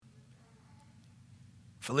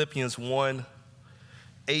Philippians 1,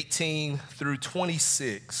 18 through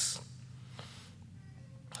 26.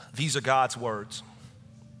 These are God's words.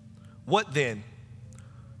 What then?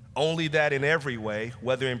 Only that in every way,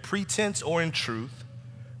 whether in pretense or in truth,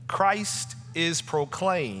 Christ is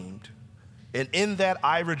proclaimed, and in that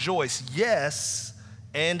I rejoice. Yes,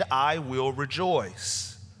 and I will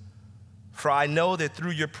rejoice. For I know that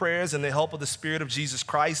through your prayers and the help of the Spirit of Jesus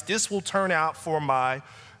Christ, this will turn out for my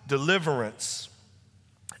deliverance,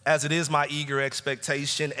 as it is my eager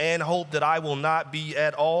expectation and hope that I will not be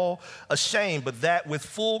at all ashamed, but that with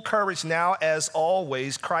full courage now, as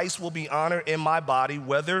always, Christ will be honored in my body,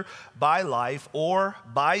 whether by life or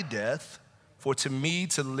by death. For to me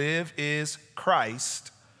to live is Christ,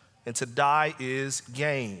 and to die is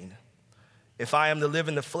gain. If I am to live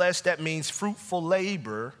in the flesh, that means fruitful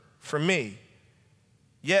labor for me.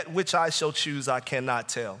 Yet which I shall choose, I cannot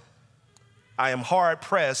tell. I am hard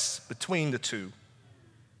pressed between the two.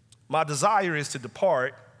 My desire is to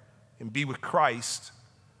depart and be with Christ,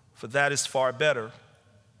 for that is far better.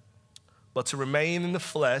 But to remain in the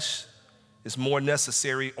flesh is more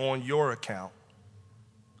necessary on your account.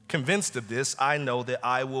 Convinced of this, I know that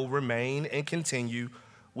I will remain and continue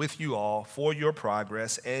with you all for your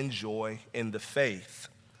progress and joy in the faith,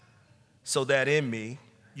 so that in me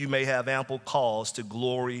you may have ample cause to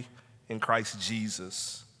glory in Christ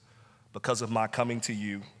Jesus because of my coming to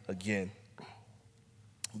you again.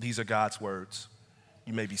 These are God's words.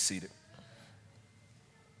 You may be seated.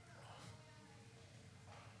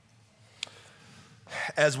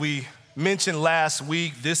 As we mentioned last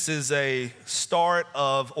week, this is a sermon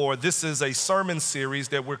series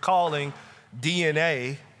that we're calling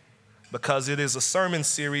DNA, because it is a sermon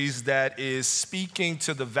series that is speaking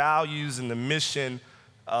to the values and the mission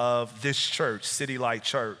of this church, City Light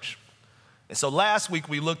Church. And so last week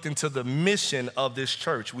we looked into the mission of this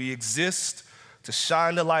church. We exist to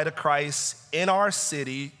shine the light of Christ in our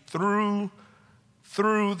city through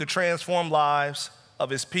the transformed lives of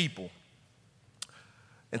his people.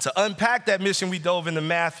 And to unpack that mission, we dove into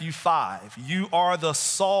Matthew 5. You are the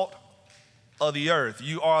salt of the earth.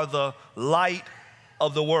 You are the light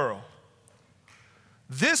of the world.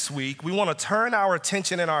 This week, we want to turn our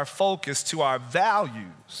attention and our focus to our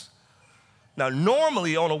values. Now,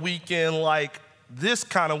 normally on a weekend like this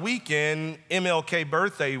kind of weekend, MLK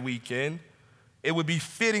birthday weekend, it would be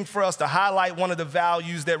fitting for us to highlight one of the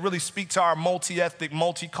values that really speak to our multi-ethnic,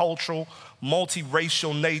 multicultural,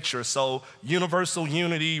 multiracial nature. So universal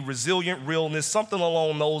unity, resilient realness, something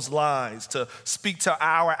along those lines to speak to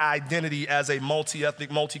our identity as a multi-ethnic,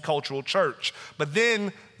 multicultural church. But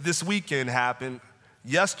then this weekend happened,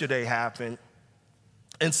 yesterday happened,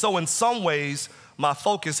 and so in some ways, my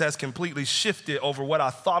focus has completely shifted over what I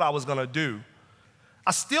thought I was gonna do. I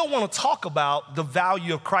still want to talk about the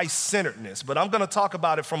value of Christ-centeredness, but I'm going to talk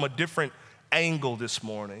about it from a different angle this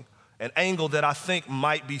morning, an angle that I think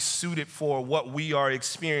might be suited for what we are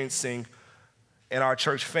experiencing in our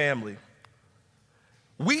church family.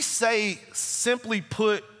 We say, simply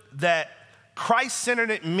put, that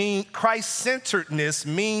Christ-centeredness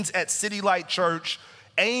means at City Light Church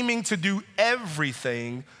aiming to do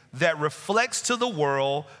everything that reflects to the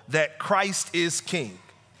world that Christ is King.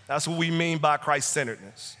 That's what we mean by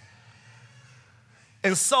Christ-centeredness.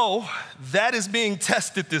 And so that is being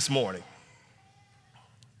tested this morning.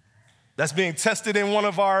 That's being tested in one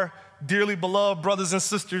of our dearly beloved brothers and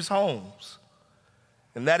sisters' homes.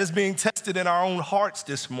 And that is being tested in our own hearts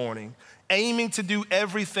this morning, aiming to do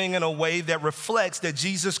everything in a way that reflects that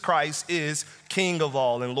Jesus Christ is King of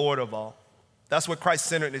all and Lord of all. That's what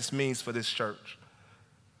Christ-centeredness means for this church.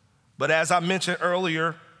 But as I mentioned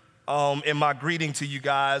earlier, in my greeting to you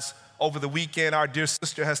guys, over the weekend, our dear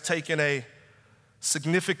sister has taken a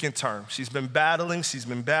significant turn. She's been battling,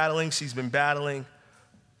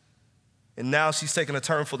 and now she's taken a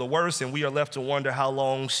turn for the worse, and we are left to wonder how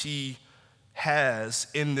long she has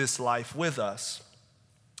in this life with us.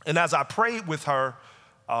 And as I prayed with her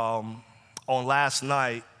on last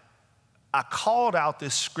night, I called out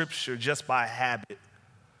this scripture just by habit,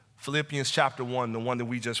 Philippians chapter 1, the one that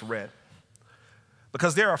we just read.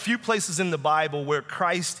 Because there are a few places in the Bible where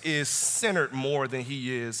Christ is centered more than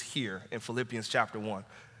he is here in Philippians chapter 1.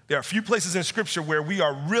 There are a few places in Scripture where we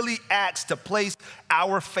are really asked to place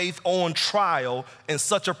our faith on trial in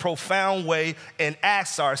such a profound way and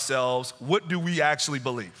ask ourselves, what do we actually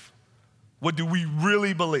believe? What do we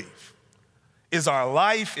really believe? Is our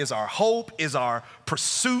life, is our hope, is our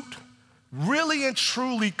pursuit really and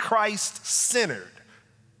truly Christ-centered,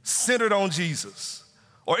 centered on Jesus?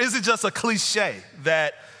 Or is it just a cliche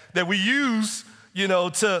that we use,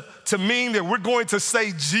 to mean that we're going to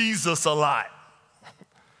say Jesus a lot?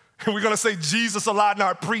 We're going to say Jesus a lot in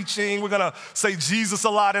our preaching. We're going to say Jesus a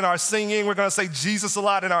lot in our singing. We're going to say Jesus a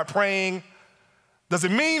lot in our praying. Does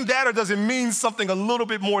it mean that, or does it mean something a little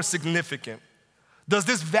bit more significant? Does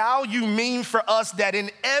this value mean for us that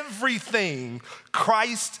in everything,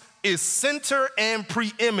 Christ is center and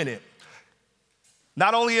preeminent?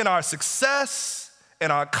 Not only in our success,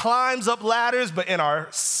 in our climbs up ladders, but in our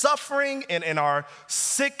suffering and in our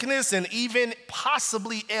sickness and even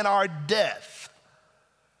possibly in our death.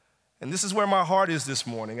 And this is where my heart is this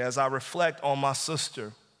morning as I reflect on my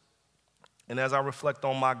sister and as I reflect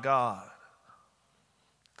on my God.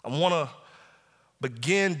 I want to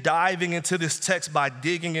begin diving into this text by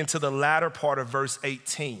digging into the latter part of verse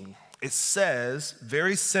 18. It says,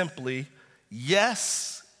 very simply,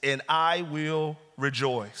 yes, and I will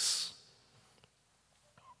rejoice.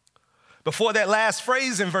 Before that last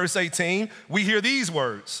phrase in verse 18, we hear these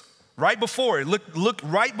words. Right before it, look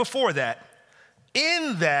right before that.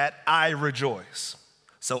 In that I rejoice.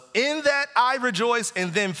 So in that I rejoice,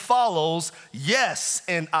 and then follows, yes,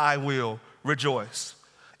 and I will rejoice.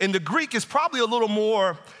 In the Greek, it's probably a little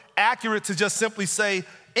more accurate to just simply say,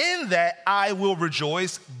 in that I will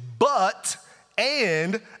rejoice, but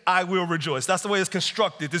and I will rejoice. That's the way it's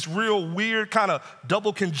constructed. This real weird kind of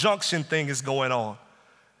double conjunction thing is going on.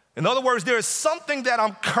 In other words, there is something that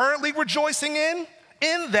I'm currently rejoicing in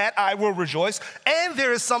that I will rejoice, and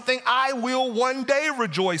there is something I will one day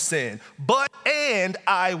rejoice in, and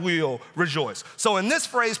I will rejoice. So in this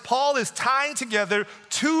phrase, Paul is tying together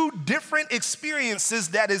two different experiences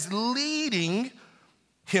that is leading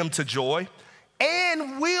him to joy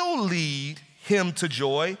and will lead him to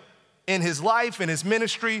joy in his life, in his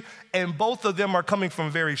ministry, and both of them are coming from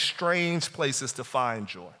very strange places to find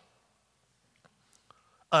joy.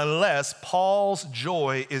 Unless Paul's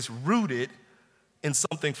joy is rooted in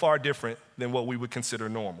something far different than what we would consider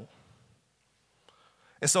normal.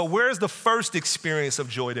 And so where's the first experience of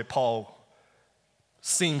joy that Paul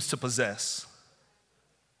seems to possess?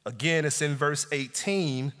 Again, it's in verse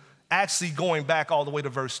 18, actually going back all the way to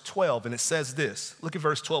verse 12, and it says this. Look at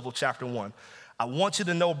verse 12 of chapter 1. I want you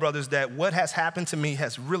to know, brothers, that what has happened to me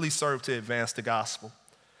has really served to advance the gospel,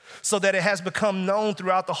 so that it has become known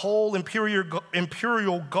throughout the whole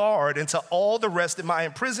imperial guard and to all the rest that my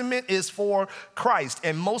imprisonment is for Christ.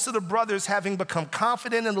 And most of the brothers, having become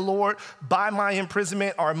confident in the Lord by my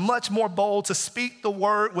imprisonment, are much more bold to speak the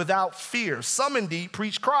word without fear. Some indeed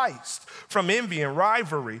preach Christ from envy and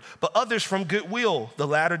rivalry, but others from goodwill. The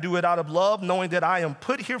latter do it out of love, knowing that I am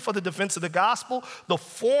put here for the defense of the gospel. The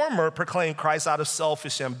former proclaim Christ out of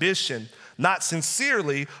selfish ambition, not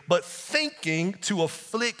sincerely, but thinking to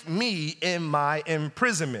afflict me in my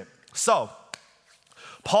imprisonment. So,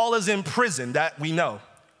 Paul is in prison, that we know.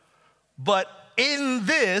 But in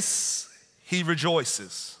this, he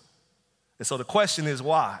rejoices. And so the question is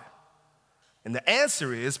why? And the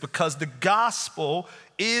answer is because the gospel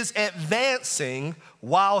is advancing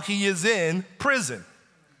while he is in prison.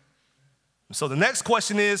 So the next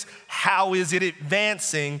question is, how is it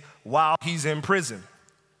advancing while he's in prison?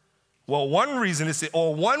 Well, one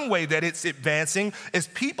way that it's advancing is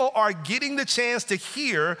people are getting the chance to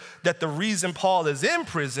hear that the reason Paul is in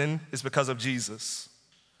prison is because of Jesus.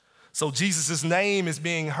 So Jesus' name is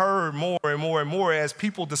being heard more and more and more as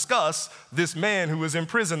people discuss this man who is in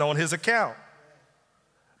prison on his account.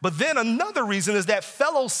 But then another reason is that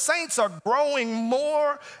fellow saints are growing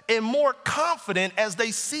more and more confident as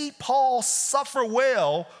they see Paul suffer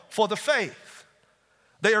well for the faith.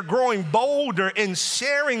 They are growing bolder in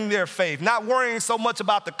sharing their faith, not worrying so much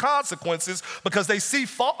about the consequences because they see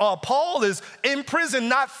Paul is in prison,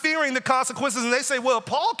 not fearing the consequences. And they say, well, if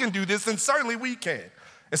Paul can do this, then certainly we can.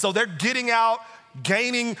 And so they're getting out,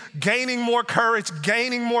 gaining more courage,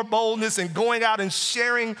 gaining more boldness, and going out and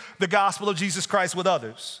sharing the gospel of Jesus Christ with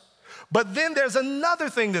others. But then there's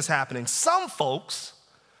another thing that's happening. Some folks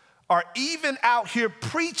are even out here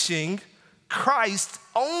preaching Christ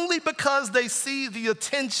only because they see the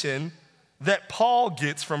attention that Paul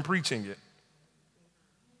gets from preaching it.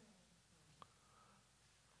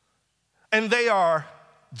 And they are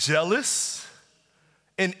jealous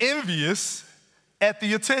and envious at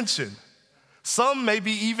the attention. Some may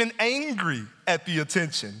be even angry at the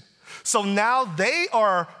attention. So now they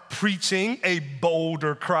are preaching a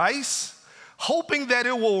bolder Christ, hoping that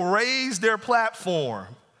it will raise their platform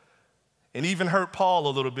and even hurt Paul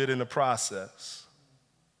a little bit in the process.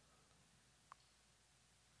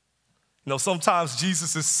 You know, sometimes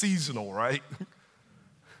Jesus is seasonal, right?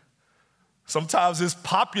 Sometimes it's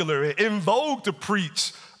popular and in vogue to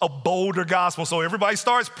preach a bolder gospel. So everybody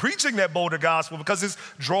starts preaching that bolder gospel because it's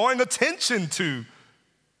drawing attention to.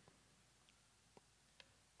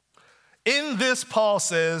 In this, Paul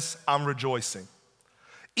says, I'm rejoicing.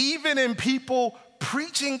 Even in people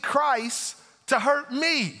preaching Christ to hurt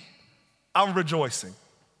me, I'm rejoicing.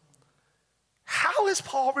 How is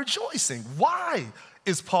Paul rejoicing? Why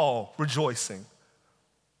is Paul rejoicing?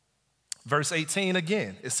 Verse 18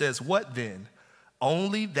 again, it says, what then?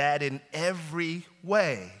 Only that in every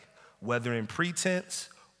way, whether in pretense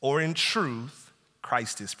or in truth,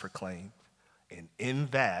 Christ is proclaimed. And in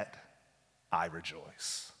that, I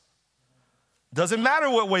rejoice. Doesn't matter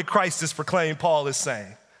what way Christ is proclaimed, Paul is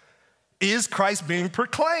saying. Is Christ being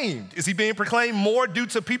proclaimed? Is he being proclaimed more due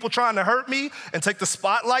to people trying to hurt me and take the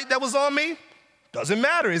spotlight that was on me? Doesn't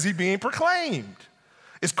matter. Is he being proclaimed?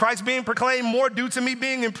 Is Christ being proclaimed more due to me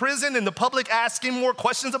being in prison and the public asking more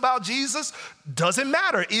questions about Jesus? Doesn't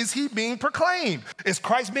matter. Is he being proclaimed? Is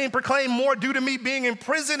Christ being proclaimed more due to me being in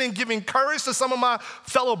prison and giving courage to some of my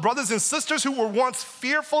fellow brothers and sisters who were once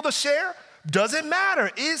fearful to share? Doesn't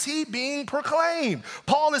matter. Is he being proclaimed?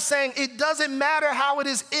 Paul is saying it doesn't matter how it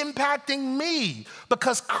is impacting me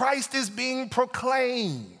because Christ is being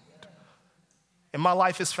proclaimed. And my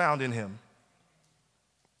life is found in him.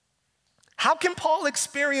 How can Paul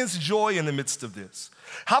experience joy in the midst of this?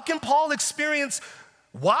 Why can Paul experience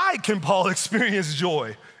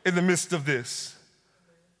joy in the midst of this?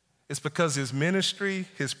 It's because his ministry,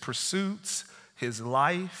 his pursuits, his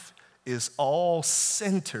life is all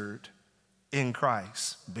centered in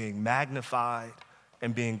Christ, being magnified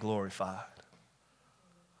and being glorified.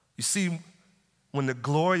 You see, when the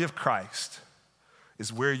glory of Christ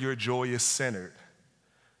is where your joy is centered,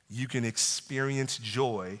 you can experience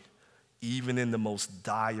joy even in the most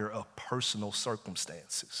dire of personal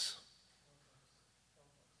circumstances.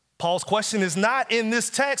 Paul's question is not in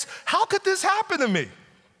this text, how could this happen to me?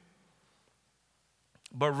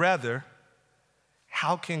 But rather,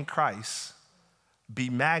 how can Christ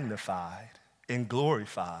be magnified and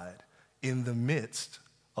glorified in the midst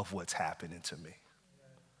of what's happening to me?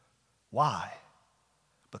 Why?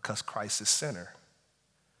 Because Christ is center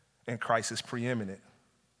and Christ is preeminent.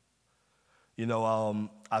 You know,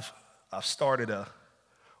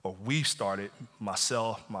 we've started,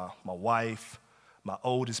 myself, my wife, my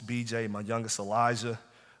oldest BJ, my youngest Elijah,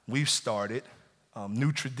 we've started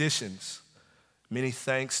new traditions. Many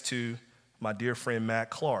thanks to my dear friend Matt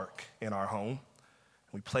Clark in our home.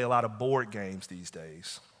 We play a lot of board games these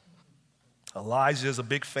days. Elijah is a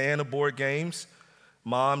big fan of board games.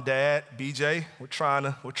 Mom, Dad, BJ, we're trying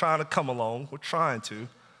to come along. We're trying to.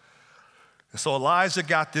 And so Elijah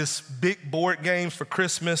got this big board game for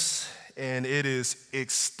Christmas, and it is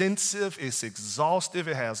extensive, it's exhaustive,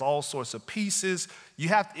 it has all sorts of pieces.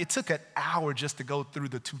 It took an hour just to go through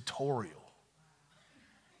the tutorial,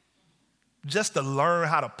 just to learn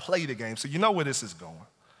how to play the game. So you know where this is going.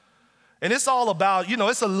 And it's all about,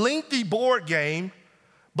 it's a lengthy board game,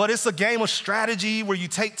 but it's a game of strategy where you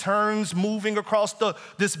take turns moving across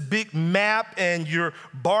this big map, and you're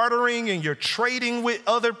bartering and you're trading with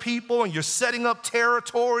other people, and you're setting up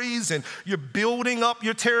territories, and you're building up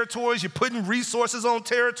your territories, you're putting resources on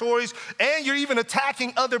territories, and you're even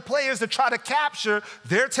attacking other players to try to capture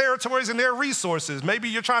their territories and their resources. Maybe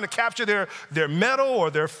you're trying to capture their metal or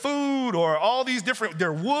their food or all these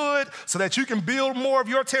their wood so that you can build more of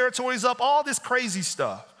your territories up, all this crazy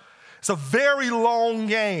stuff. It's a very long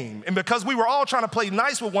game. And because we were all trying to play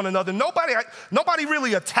nice with one another, nobody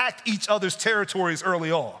really attacked each other's territories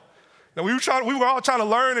early on. Now, we were all trying to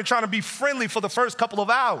learn and trying to be friendly for the first couple of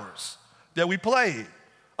hours that we played.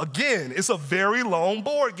 Again, it's a very long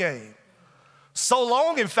board game. So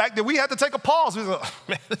long, in fact, that we had to take a pause. We said,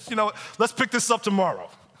 man, let's pick this up tomorrow.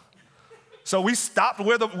 So we stopped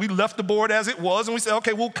we left the board as it was, and we said,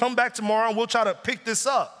 okay, we'll come back tomorrow and we'll try to pick this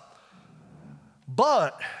up.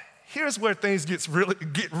 But here's where things get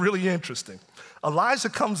really interesting. Elijah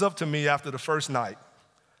comes up to me after the first night,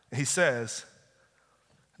 and he says,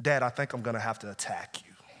 Dad, I think I'm going to have to attack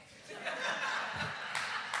you.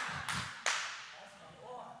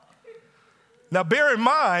 Now, bear in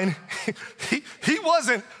mind, he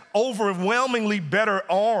wasn't overwhelmingly better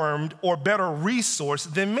armed or better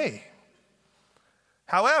resourced than me.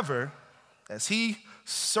 However, as he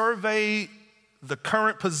surveyed the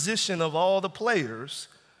current position of all the players,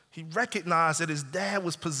 he recognized that his dad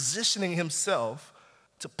was positioning himself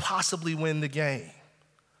to possibly win the game.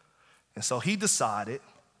 And so he decided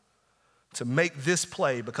to make this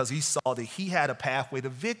play because he saw that he had a pathway to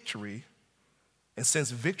victory. And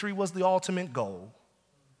since victory was the ultimate goal,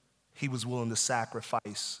 he was willing to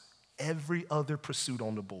sacrifice every other pursuit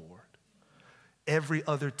on the board, every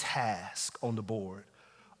other task on the board,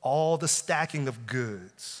 all the stacking of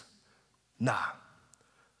goods.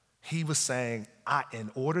 He was saying,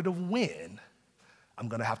 in order to win, I'm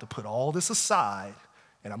gonna have to put all this aside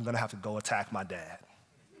and I'm gonna have to go attack my dad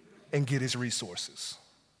and get his resources.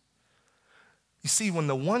 You see, when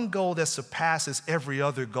the one goal that surpasses every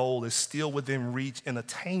other goal is still within reach and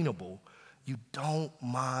attainable, you don't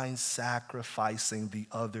mind sacrificing the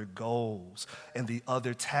other goals and the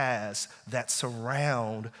other tasks that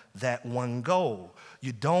surround that one goal.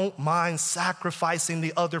 You don't mind sacrificing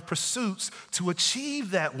the other pursuits to achieve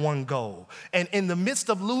that one goal. And in the midst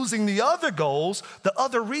of losing the other goals, the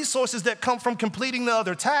other resources that come from completing the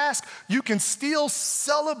other task, you can still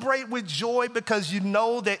celebrate with joy because you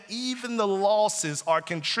know that even the losses are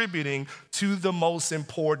contributing to the most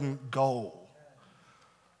important goal.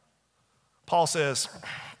 Paul says,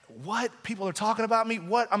 what? People are talking about me?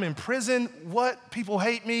 What? I'm in prison? What? People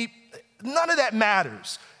hate me? None of that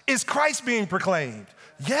matters. Is Christ being proclaimed?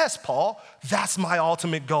 Yes, Paul, that's my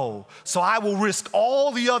ultimate goal. So I will risk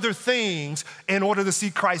all the other things in order to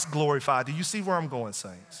see Christ glorified. Do you see where I'm going,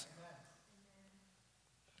 saints?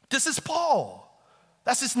 This is Paul.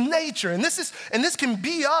 That's his nature. And this can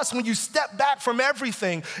be us when you step back from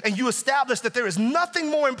everything and you establish that there is nothing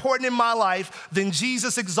more important in my life than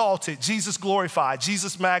Jesus exalted, Jesus glorified,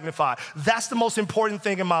 Jesus magnified. That's the most important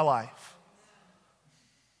thing in my life.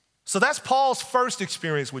 So that's Paul's first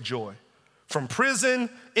experience with joy. From prison,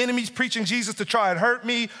 enemies preaching Jesus to try and hurt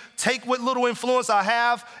me, take what little influence I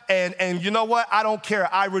have, and you know what? I don't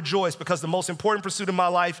care. I rejoice because the most important pursuit of my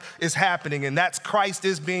life is happening, and that's Christ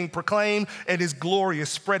is being proclaimed and his glory is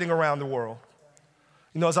spreading around the world.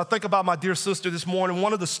 You know, as I think about my dear sister this morning,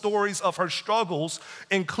 one of the stories of her struggles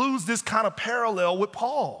includes this kind of parallel with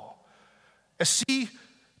Paul. As she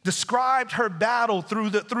described her battle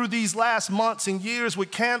through these last months and years with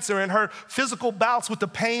cancer and her physical bouts with the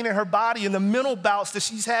pain in her body and the mental bouts that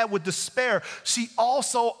she's had with despair, she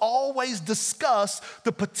also always discussed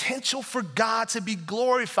the potential for God to be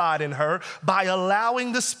glorified in her by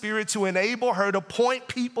allowing the Spirit to enable her to point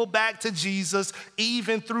people back to Jesus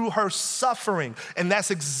even through her suffering. And that's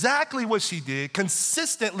exactly what she did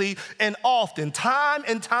consistently and often, time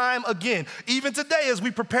and time again. Even today, as we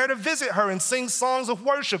prepare to visit her and sing songs of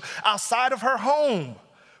worship outside of her home,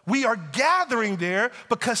 we are gathering there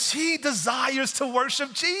because she desires to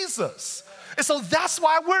worship Jesus. And so that's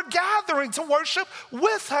why we're gathering to worship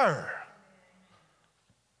with her.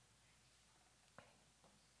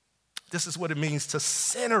 This is what it means to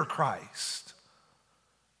center Christ.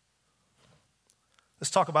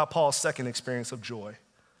 Let's talk about Paul's second experience of joy.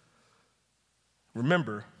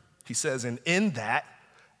 Remember, he says, and in that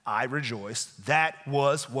I rejoiced. That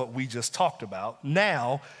was what we just talked about.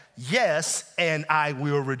 Now, yes, and I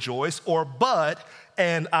will rejoice, or but,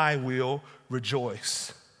 and I will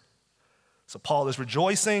rejoice. So Paul is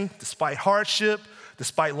rejoicing despite hardship,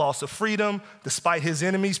 despite loss of freedom, despite his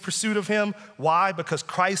enemies' pursuit of him. Why? Because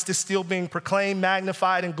Christ is still being proclaimed,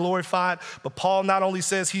 magnified, and glorified. But Paul not only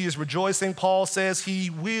says he is rejoicing, Paul says he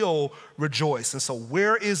will rejoice. And so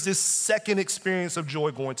where is this second experience of joy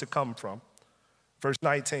going to come from? Verse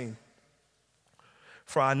 19,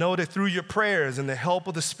 for I know that through your prayers and the help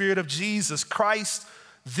of the Spirit of Jesus Christ,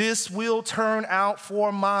 this will turn out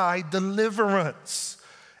for my deliverance.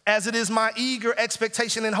 As it is my eager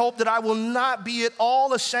expectation and hope that I will not be at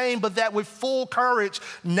all ashamed, but that with full courage,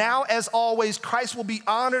 now as always, Christ will be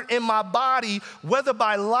honored in my body, whether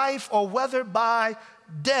by life or whether by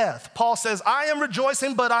death. Paul says, I am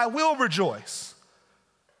rejoicing, but I will rejoice.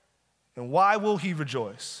 And why will he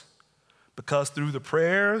rejoice? Because through the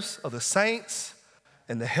prayers of the saints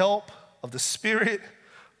and the help of the Spirit,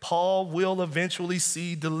 Paul will eventually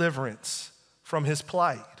see deliverance from his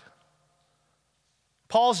plight.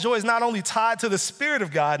 Paul's joy is not only tied to the Spirit of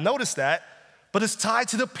God, notice that, but it's tied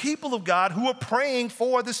to the people of God who are praying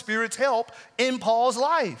for the Spirit's help in Paul's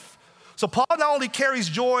life. So Paul not only carries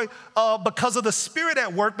joy because of the Spirit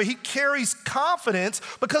at work, but he carries confidence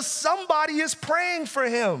because somebody is praying for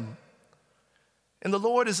him. And the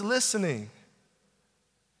Lord is listening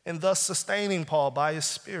and thus sustaining Paul by his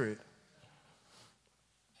Spirit.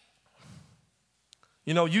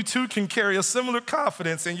 You know, you too can carry a similar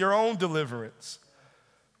confidence in your own deliverance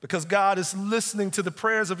because God is listening to the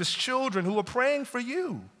prayers of his children who are praying for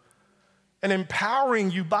you and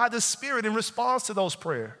empowering you by the Spirit in response to those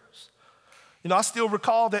prayers. You know, I still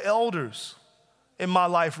recall the elders in my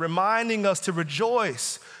life reminding us to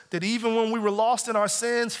rejoice that even when we were lost in our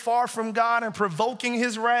sins, far from God and provoking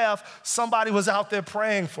his wrath, somebody was out there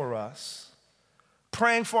praying for us,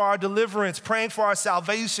 praying for our deliverance, praying for our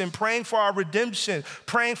salvation, praying for our redemption,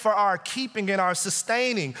 praying for our keeping and our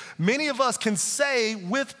sustaining. Many of us can say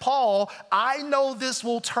with Paul, I know this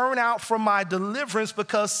will turn out for my deliverance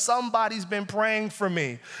because somebody's been praying for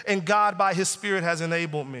me and God by his Spirit has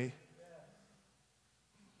enabled me.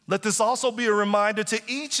 Let this also be a reminder to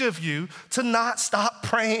each of you to not stop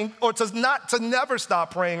praying, or to never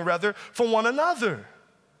stop praying, rather, for one another.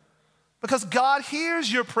 Because God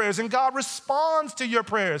hears your prayers and God responds to your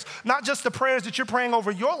prayers. Not just the prayers that you're praying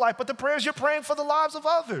over your life, but the prayers you're praying for the lives of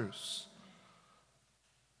others.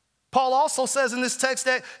 Paul also says in this text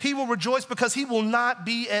that he will rejoice because he will not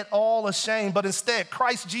be at all ashamed, but instead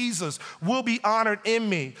Christ Jesus will be honored in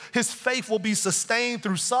me. His faith will be sustained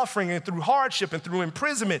through suffering and through hardship and through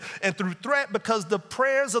imprisonment and through threat, because the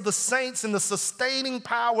prayers of the saints and the sustaining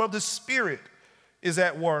power of the Spirit is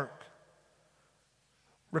at work.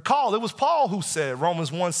 Recall, it was Paul who said,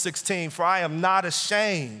 Romans 1:16, "For I am not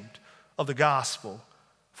ashamed of the gospel,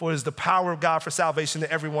 for it is the power of God for salvation to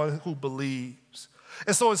everyone who believes."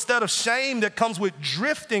 And so instead of shame that comes with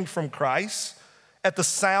drifting from Christ at the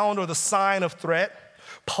sound or the sign of threat,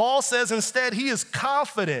 Paul says instead he is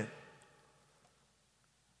confident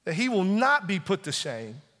that he will not be put to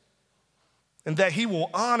shame and that he will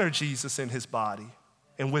honor Jesus in his body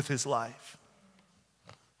and with his life.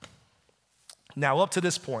 Now, up to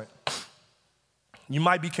this point, you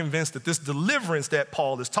might be convinced that this deliverance that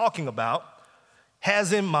Paul is talking about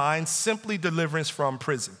has in mind simply deliverance from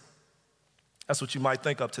prison. That's what you might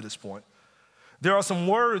think up to this point. There are some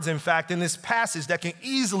words, in fact, in this passage that can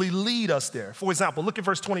easily lead us there. For example, look at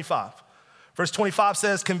verse 25. Verse 25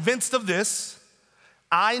 says, "Convinced of this,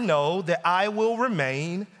 I know that I will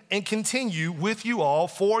remain and continue with you all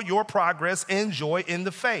for your progress and joy in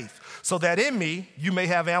the faith, so that in me you may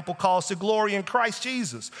have ample cause to glory in Christ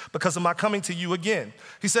Jesus because of my coming to you again."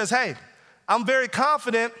 He says, hey, I'm very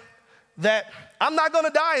confident that I'm not going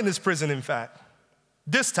to die in this prison, in fact,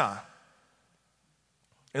 this time.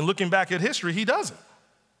 And looking back at history, he doesn't.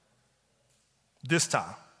 This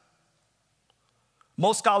time.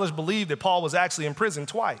 Most scholars believe that Paul was actually in prison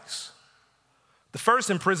twice. The first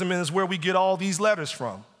imprisonment is where we get all these letters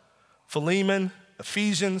from. Philemon,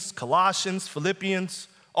 Ephesians, Colossians, Philippians,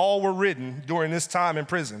 all were written during this time in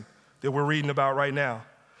prison that we're reading about right now.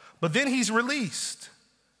 But then he's released,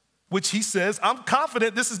 which he says, I'm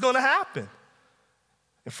confident this is going to happen.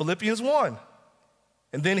 In Philippians 1.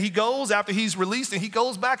 And then he goes, after he's released, and he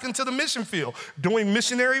goes back into the mission field, doing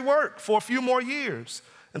missionary work for a few more years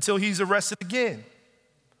until he's arrested again.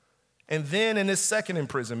 And then in his second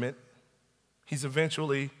imprisonment, he's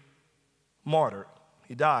eventually martyred.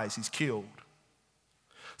 He dies, he's killed.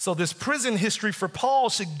 So this prison history for Paul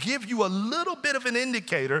should give you a little bit of an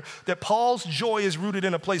indicator that Paul's joy is rooted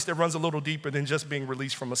in a place that runs a little deeper than just being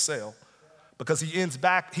released from a cell. Because he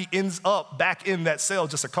ends up back in that cell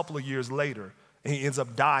just a couple of years later. And he ends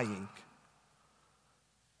up dying.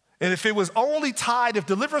 And if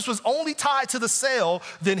deliverance was only tied to the cell,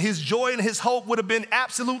 then his joy and his hope would have been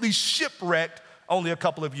absolutely shipwrecked only a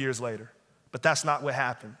couple of years later. But that's not what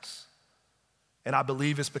happens. And I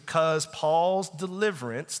believe it's because Paul's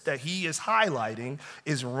deliverance that he is highlighting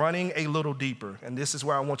is running a little deeper. And this is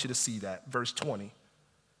where I want you to see that, verse 20.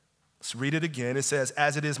 Let's read it again. It says,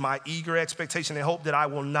 "As it is my eager expectation and hope that I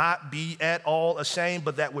will not be at all ashamed,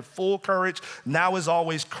 but that with full courage, now as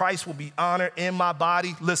always, Christ will be honored in my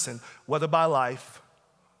body." Listen, whether by life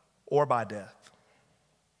or by death.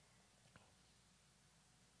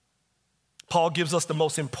 Paul gives us the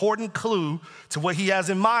most important clue to what he has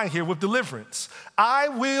in mind here with deliverance. I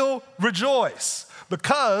will rejoice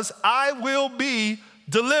because I will be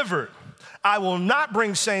delivered. I will not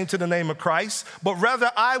bring shame to the name of Christ, but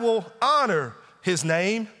rather I will honor his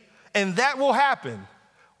name, and that will happen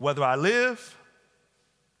whether I live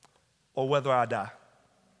or whether I die.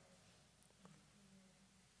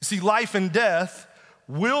 See, life and death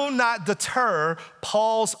will not deter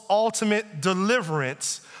Paul's ultimate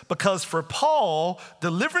deliverance, because for Paul,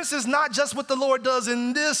 deliverance is not just what the Lord does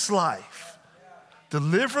in this life.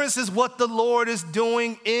 Deliverance is what the Lord is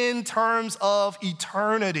doing in terms of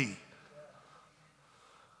eternity.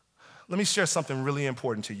 Let me share something really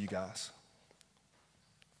important to you guys.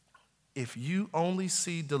 If you only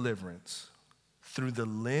see deliverance through the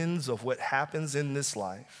lens of what happens in this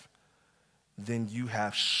life, then you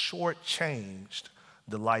have shortchanged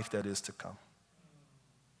the life that is to come.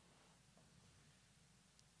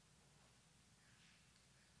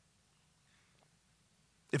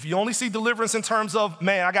 If you only see deliverance in terms of,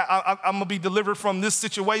 man, I'm gonna be delivered from this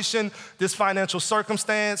situation, this financial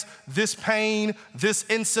circumstance, this pain, this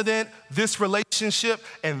incident, this relationship,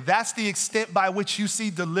 and that's the extent by which you see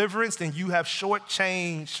deliverance, then you have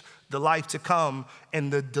shortchanged the life to come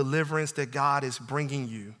and the deliverance that God is bringing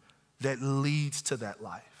you that leads to that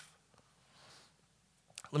life.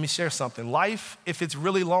 Let me share something. Life, if it's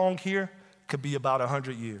really long here, could be about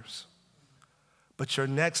 100 years. But your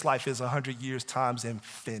next life is 100 years times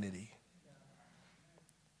infinity.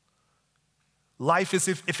 Life is,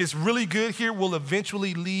 if it's really good here, will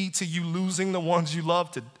eventually lead to you losing the ones you love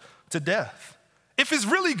to death. If it's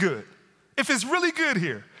really good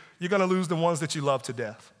here, you're gonna lose the ones that you love to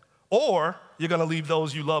death. Or you're gonna leave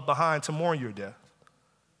those you love behind to mourn your death.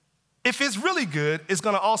 If it's really good, it's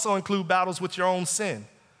gonna also include battles with your own sin.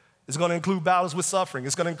 It's gonna include battles with suffering.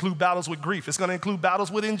 It's gonna include battles with grief. It's gonna include battles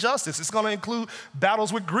with injustice. It's gonna include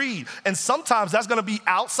battles with greed. And sometimes that's gonna be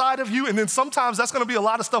outside of you, and then sometimes that's gonna be a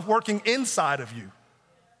lot of stuff working inside of you.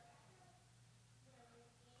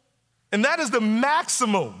 And that is the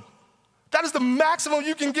maximum. That is the maximum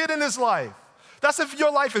you can get in this life. That's if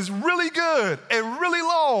your life is really good and really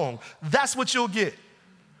long, that's what you'll get.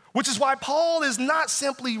 Which is why Paul is not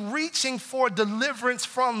simply reaching for deliverance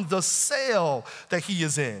from the cell that he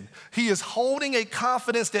is in. He is holding a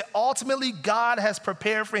confidence that ultimately God has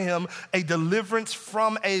prepared for him a deliverance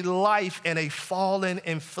from a life in a fallen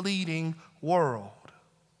and fleeting world.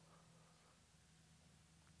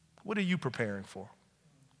 What are you preparing for?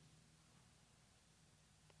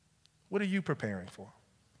 What are you preparing for?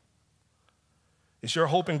 Is your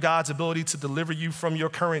hope in God's ability to deliver you from your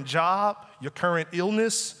current job, your current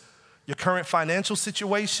illness, your current financial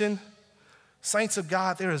situation? Saints of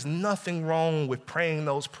God, there is nothing wrong with praying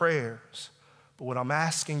those prayers. But what I'm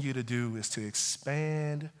asking you to do is to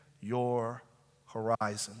expand your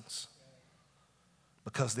horizons.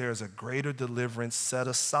 Because there is a greater deliverance set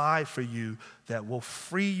aside for you that will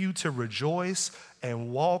free you to rejoice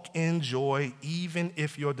and walk in joy, even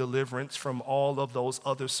if your deliverance from all of those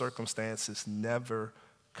other circumstances never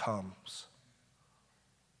comes.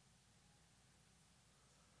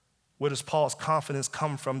 Where does Paul's confidence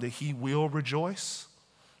come from that he will rejoice?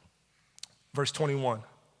 Verse 21.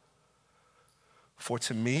 For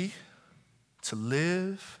to me, to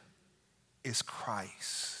live is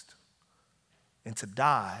Christ, and to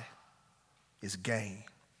die is gain.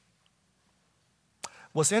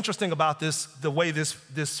 What's interesting about this, the way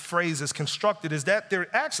this phrase is constructed, is that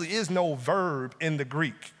there actually is no verb in the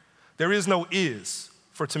Greek. There is no is.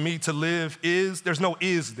 For to me, to live is, there's no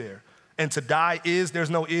is there. And to die is, there's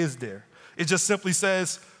no is there. It just simply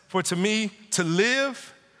says, for to me, to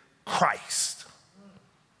live, Christ.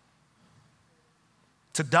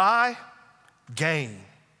 To die, gain.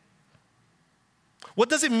 What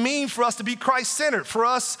does it mean for us to be Christ-centered, for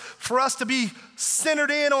us to be centered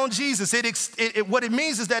in on Jesus? What it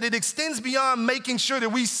means is that it extends beyond making sure that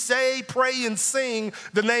we say, pray, and sing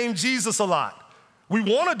the name Jesus a lot. We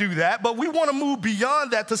want to do that, but we want to move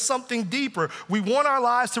beyond that to something deeper. We want our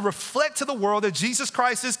lives to reflect to the world that Jesus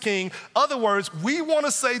Christ is King. In other words, we want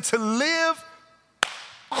to say to live,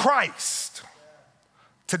 Christ.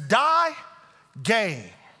 To die, gain.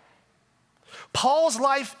 Paul's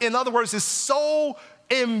life, in other words, is so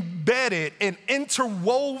embedded and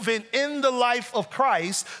interwoven in the life of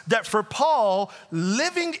Christ that for Paul,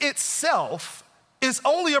 living itself is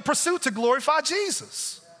only a pursuit to glorify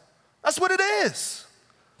Jesus. That's what it is.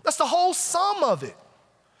 That's the whole sum of it.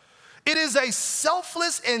 It is a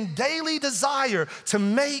selfless and daily desire to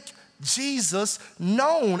make Jesus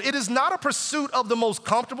known. It is not a pursuit of the most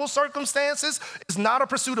comfortable circumstances. It's not a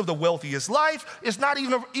pursuit of the wealthiest life. It's not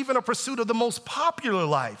even a pursuit of the most popular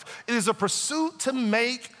life. It is a pursuit to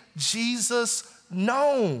make Jesus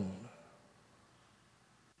known.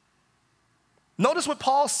 Notice what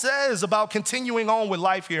Paul says about continuing on with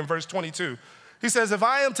life here in verse 22. He says, if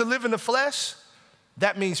I am to live in the flesh,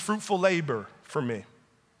 that means fruitful labor for me.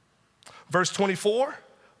 Verse 24,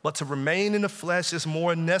 but to remain in the flesh is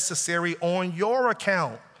more necessary on your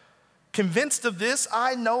account. Convinced of this,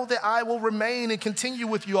 I know that I will remain and continue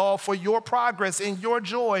with you all for your progress and your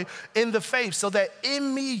joy in the faith, so that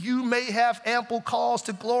in me you may have ample cause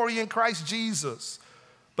to glory in Christ Jesus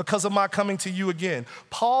because of my coming to you again.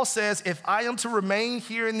 Paul says, if I am to remain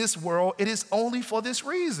here in this world, it is only for this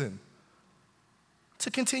reason, to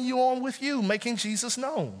continue on with you, making Jesus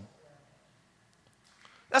known.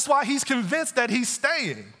 That's why he's convinced that he's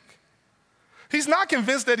staying. He's not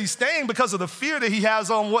convinced that he's staying because of the fear that he has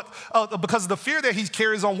because of the fear that he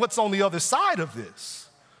carries on what's on the other side of this.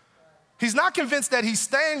 He's not convinced that he's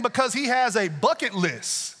staying because he has a bucket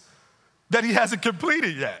list that he hasn't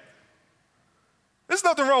completed yet. There's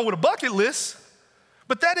nothing wrong with a bucket list,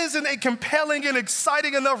 but that isn't a compelling and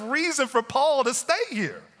exciting enough reason for Paul to stay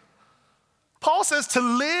here. Paul says to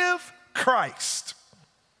live, Christ.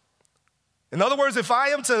 In other words, if I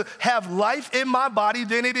am to have life in my body,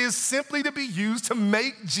 then it is simply to be used to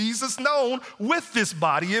make Jesus known with this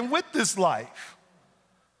body and with this life.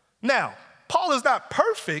 Now, Paul is not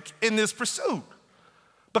perfect in this pursuit,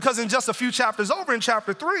 because in just a few chapters over, in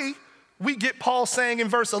chapter 3, we get Paul saying in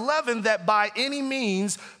verse 11 that by any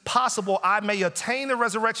means possible I may attain the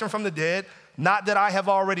resurrection from the dead. not that I have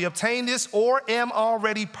already obtained this or am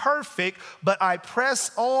already perfect, but I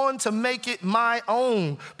press on to make it my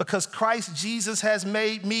own, because Christ Jesus has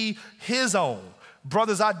made me his own.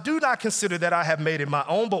 Brothers, I do not consider that I have made it my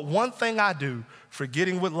own, but one thing I do,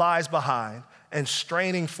 forgetting what lies behind and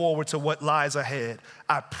straining forward to what lies ahead,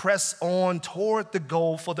 I press on toward the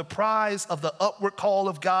goal for the prize of the upward call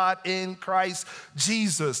of God in Christ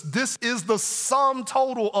Jesus. This is the sum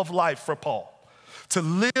total of life for Paul. To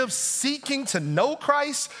live seeking to know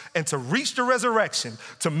Christ and to reach the resurrection,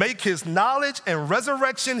 to make his knowledge and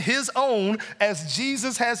resurrection his own as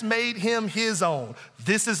Jesus has made him his own.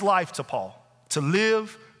 This is life to Paul, to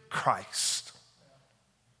live Christ.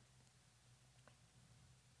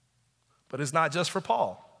 But it's not just for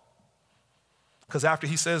Paul. Because after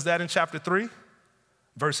he says that in chapter 3,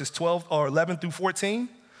 verses 12 or 11 through 14,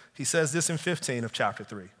 he says this in 15 of chapter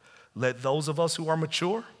 3. Let those of us who are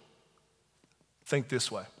mature think this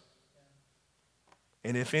way.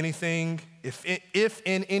 And if in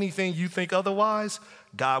anything you think otherwise,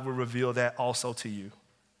 God will reveal that also to you.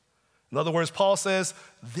 In other words, Paul says,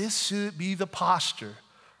 this should be the posture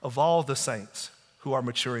of all the saints who are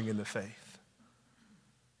maturing in the faith.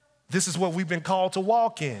 This is what we've been called to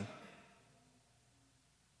walk in.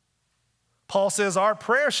 Paul says our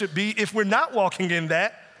prayer should be, if we're not walking in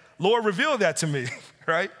that, Lord, reveal that to me,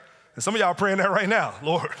 right? And some of y'all are praying that right now.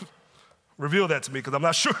 Lord, reveal that to me, because I'm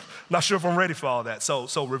not sure if I'm ready for all that. So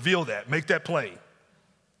reveal that, make that plain.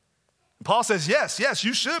 And Paul says, yes,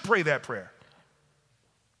 you should pray that prayer.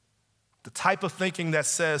 The type of thinking that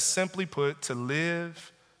says, simply put, to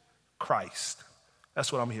live Christ.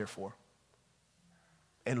 That's what I'm here for.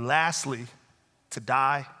 And lastly, to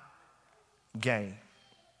die, gain.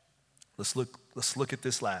 Let's look at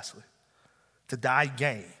this lastly. To die,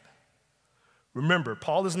 gain. Remember,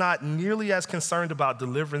 Paul is not nearly as concerned about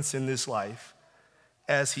deliverance in this life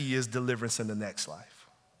as he is deliverance in the next life.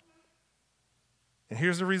 And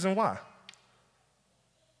here's the reason why.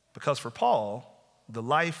 Because for Paul, the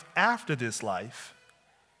life after this life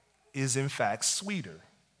is in fact sweeter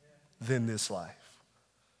than this life,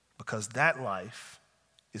 because that life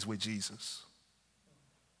is with Jesus.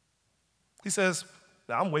 He says,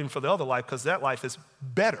 now I'm waiting for the other life because that life is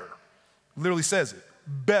better. Literally says it,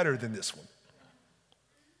 better than this one.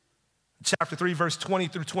 Chapter 3, verse 20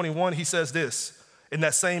 through 21, he says this in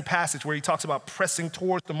that same passage where he talks about pressing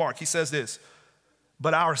towards the mark. He says this,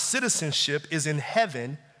 but our citizenship is in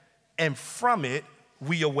heaven, and from it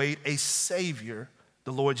we await a Savior,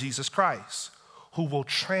 the Lord Jesus Christ, who will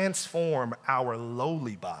transform our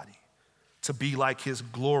lowly body to be like his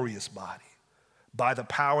glorious body by the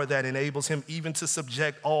power that enables him even to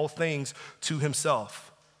subject all things to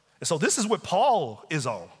himself. And so this is what Paul is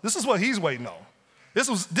on. This is what he's waiting on. This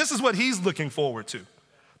is what he's looking forward to.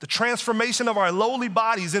 The transformation of our lowly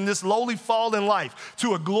bodies in this lowly fallen life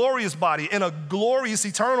to a glorious body in a glorious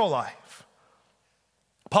eternal life.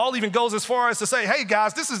 Paul even goes as far as to say, hey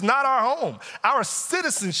guys, this is not our home. Our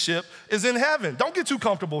citizenship is in heaven. Don't get too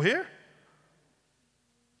comfortable here.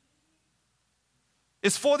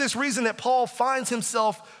 It's for this reason that Paul finds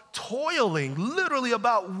himself toiling literally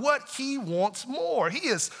about what he wants more. He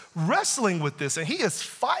is wrestling with this and he is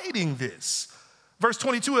fighting this. Verse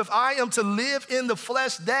 22, if I am to live in the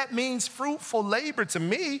flesh, that means fruitful labor to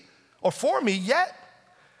me or for me, yet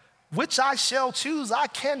which I shall choose, I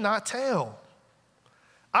cannot tell.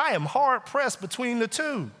 I am hard pressed between the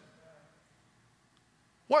two.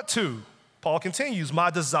 What two? Paul continues, my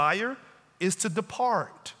desire is to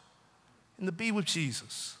depart and to be with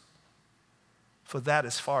Jesus, for that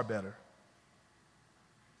is far better.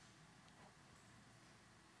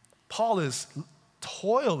 Paul is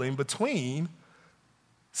toiling between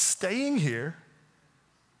staying here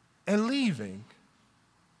and leaving,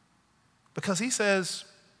 because he says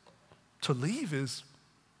to leave is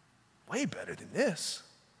way better than this.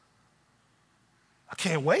 I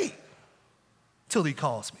can't wait till he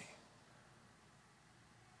calls me.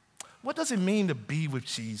 What does it mean to be with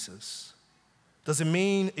Jesus? Does it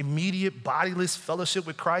mean immediate bodiless fellowship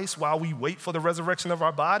with Christ while we wait for the resurrection of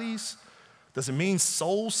our bodies? Does it mean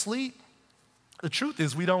soul sleep? The truth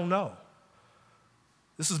is we don't know.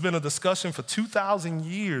 This has been a discussion for 2,000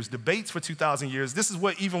 years, debates for 2,000 years. This is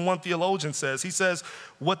what even one theologian says. He says,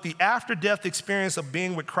 what the after-death experience of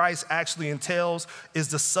being with Christ actually entails is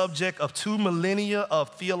the subject of 2 millennia of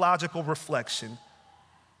theological reflection.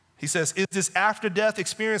 He says, is this after-death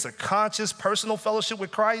experience a conscious personal fellowship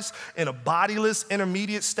with Christ in a bodiless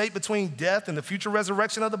intermediate state between death and the future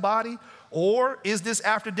resurrection of the body? Or is this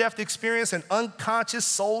after-death experience an unconscious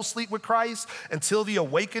soul sleep with Christ until the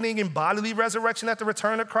awakening and bodily resurrection at the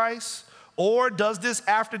return of Christ? Or does this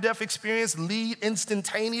after-death experience lead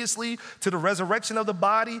instantaneously to the resurrection of the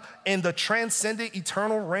body and the transcendent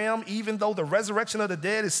eternal realm, even though the resurrection of the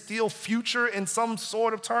dead is still future in some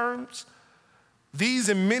sort of terms? These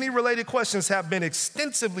and many related questions have been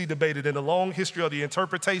extensively debated in the long history of the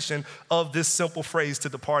interpretation of this simple phrase, to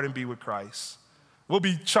depart and be with Christ. We'll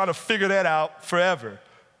be trying to figure that out forever.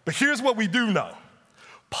 But here's what we do know.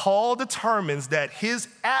 Paul determines that his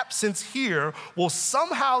absence here will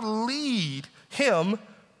somehow lead him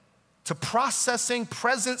to processing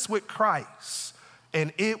presence with Christ,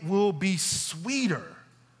 and it will be sweeter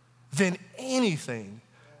than anything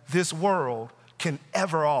this world can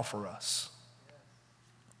ever offer us.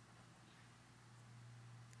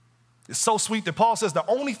 It's so sweet that Paul says the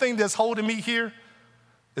only thing that's holding me here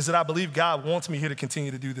is that I believe God wants me here to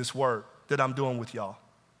continue to do this work that I'm doing with y'all.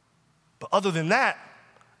 But other than that,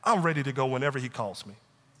 I'm ready to go whenever he calls me.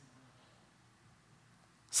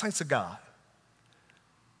 Saints of God,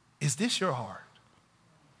 is this your heart?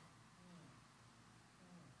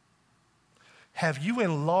 Have you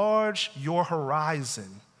enlarged your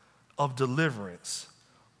horizon of deliverance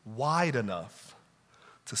wide enough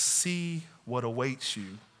to see what awaits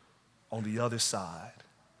you on the other side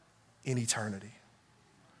in eternity?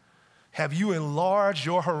 Have you enlarged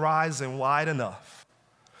your horizon wide enough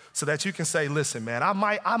so that you can say, listen, man, I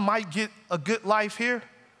might get a good life here,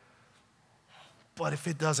 but if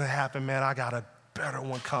it doesn't happen, man, I got a better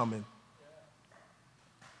one coming.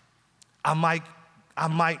 I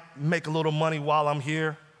might make a little money while I'm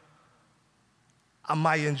here. I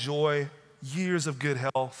might enjoy years of good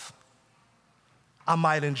health. I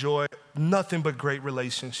might enjoy nothing but great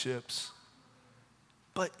relationships.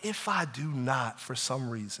 But if I do not, for some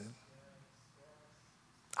reason,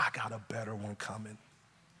 I got a better one coming.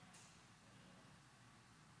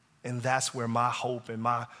 And that's where my hope and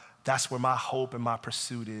my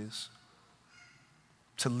pursuit is.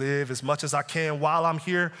 To live as much as I can while I'm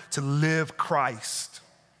here, to live Christ.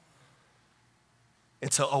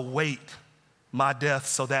 And to await my death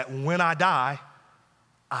so that when I die,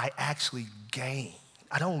 I actually gain.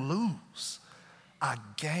 I don't lose, I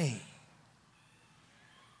gain.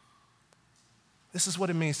 This is what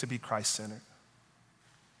it means to be Christ-centered.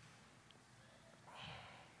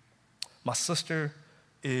 My sister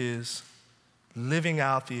is living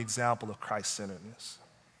out the example of Christ-centeredness.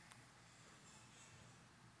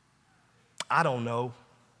 I don't know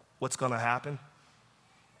what's going to happen.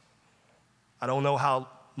 I don't know how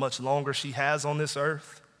much longer she has on this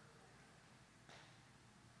earth.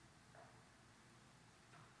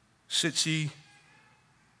 Should she,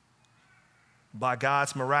 by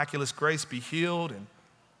God's miraculous grace, be healed and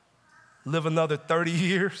live another 30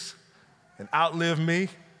 years and outlive me,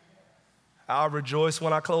 I'll rejoice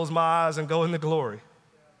when I close my eyes and go into glory.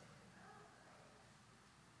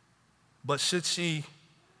 But should she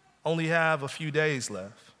only have a few days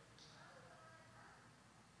left,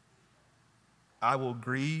 I will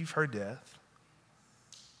grieve her death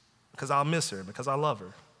because I'll miss her, because I love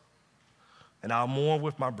her. And I'll mourn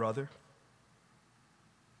with my brother,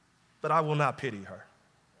 but I will not pity her.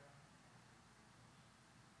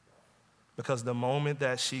 Because the moment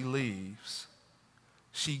that she leaves,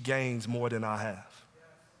 she gains more than I have.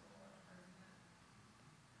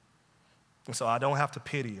 And so I don't have to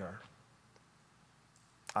pity her.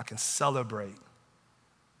 I can celebrate.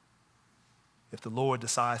 If the Lord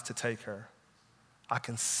decides to take her, I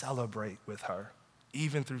can celebrate with her,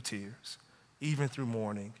 even through tears, even through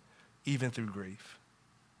mourning, even through grief.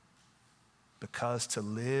 Because to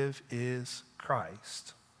live is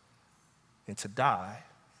Christ, and to die,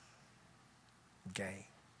 gain.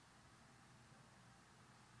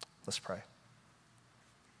 Let's pray.